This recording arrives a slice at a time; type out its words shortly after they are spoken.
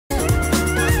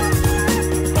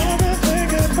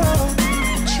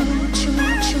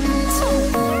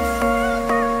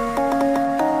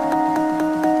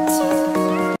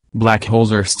Black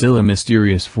holes are still a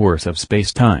mysterious force of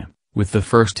space-time, with the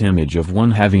first image of one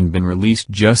having been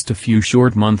released just a few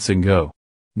short months ago.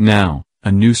 Now,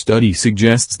 a new study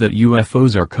suggests that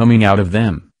UFOs are coming out of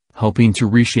them, helping to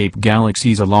reshape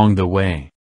galaxies along the way.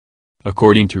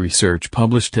 According to research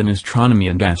published in Astronomy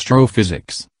and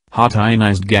Astrophysics, hot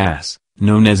ionized gas,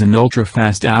 known as an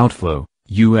ultra-fast outflow,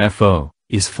 UFO,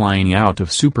 is flying out of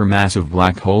supermassive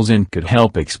black holes and could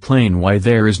help explain why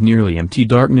there is nearly empty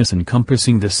darkness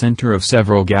encompassing the center of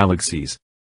several galaxies.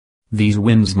 These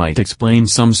winds might explain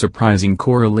some surprising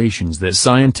correlations that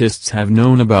scientists have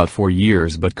known about for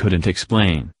years but couldn't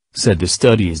explain, said the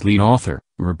study's lead author,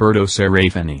 Roberto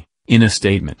Serafini, in a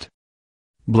statement.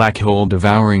 Black hole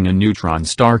devouring a neutron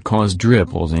star caused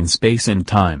ripples in space and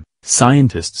time,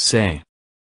 scientists say.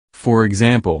 For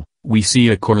example, we see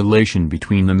a correlation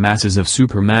between the masses of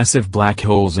supermassive black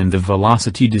holes and the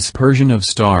velocity dispersion of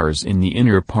stars in the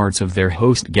inner parts of their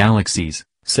host galaxies,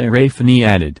 Serafini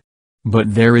added.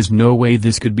 But there is no way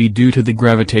this could be due to the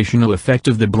gravitational effect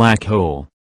of the black hole.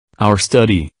 Our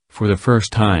study, for the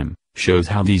first time, shows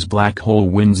how these black hole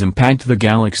winds impact the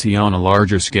galaxy on a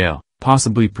larger scale,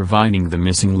 possibly providing the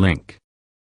missing link.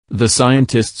 The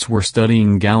scientists were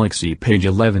studying galaxy page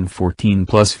 1114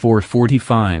 plus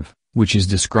 445, which is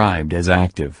described as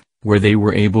active, where they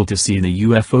were able to see the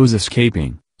UFOs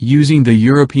escaping, using the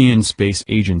European Space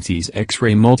Agency's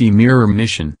X-ray multi-mirror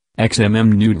mission,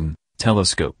 XMM Newton,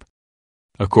 telescope.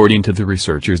 According to the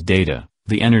researchers' data,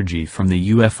 the energy from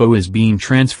the UFO is being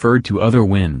transferred to other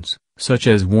winds, such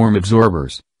as warm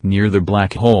absorbers, near the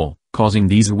black hole, causing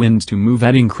these winds to move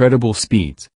at incredible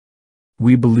speeds.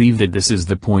 We believe that this is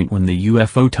the point when the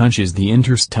UFO touches the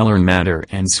interstellar matter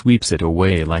and sweeps it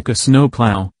away like a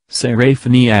snowplow,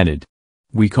 Serafini added.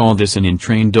 We call this an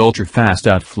entrained ultra-fast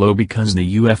outflow because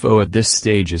the UFO at this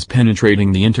stage is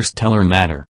penetrating the interstellar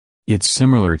matter. It's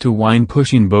similar to wine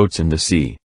pushing boats in the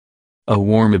sea. A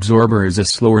warm absorber is a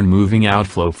slower-moving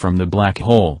outflow from the black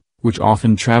hole, which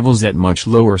often travels at much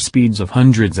lower speeds of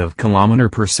hundreds of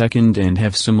kilometers per second and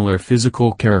have similar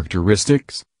physical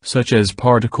characteristics, such as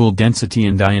particle density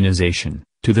and ionization,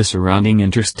 to the surrounding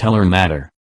interstellar matter.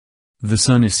 The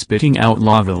Sun is spitting out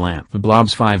lava lamp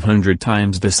blobs 500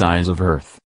 times the size of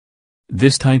Earth.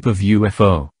 This type of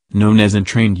UFO, known as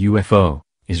entrained UFO,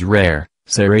 is rare,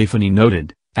 Serafini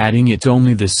noted, adding it's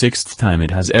only the sixth time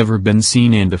it has ever been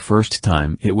seen and the first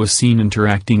time it was seen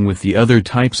interacting with the other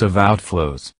types of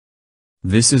outflows.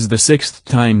 This is the sixth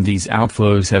time these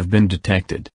outflows have been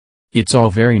detected. It's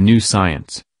all very new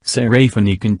science,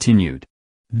 Serafini continued.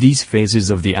 These phases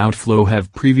of the outflow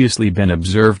have previously been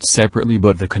observed separately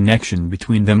but the connection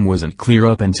between them wasn't clear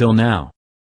up until now.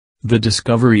 The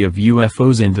discovery of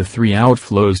UFOs and the three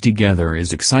outflows together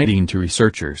is exciting to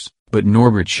researchers, but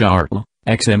Norbert Schartl,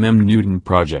 XMM Newton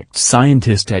project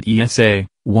scientist at ESA,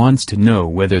 wants to know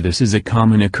whether this is a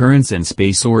common occurrence in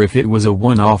space or if it was a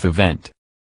one-off event.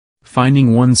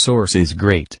 Finding one source is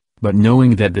great, but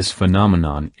knowing that this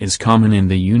phenomenon is common in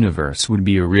the universe would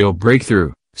be a real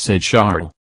breakthrough, said Schartl.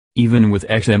 Even with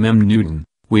XMM Newton,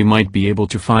 we might be able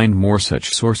to find more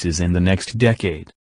such sources in the next decade.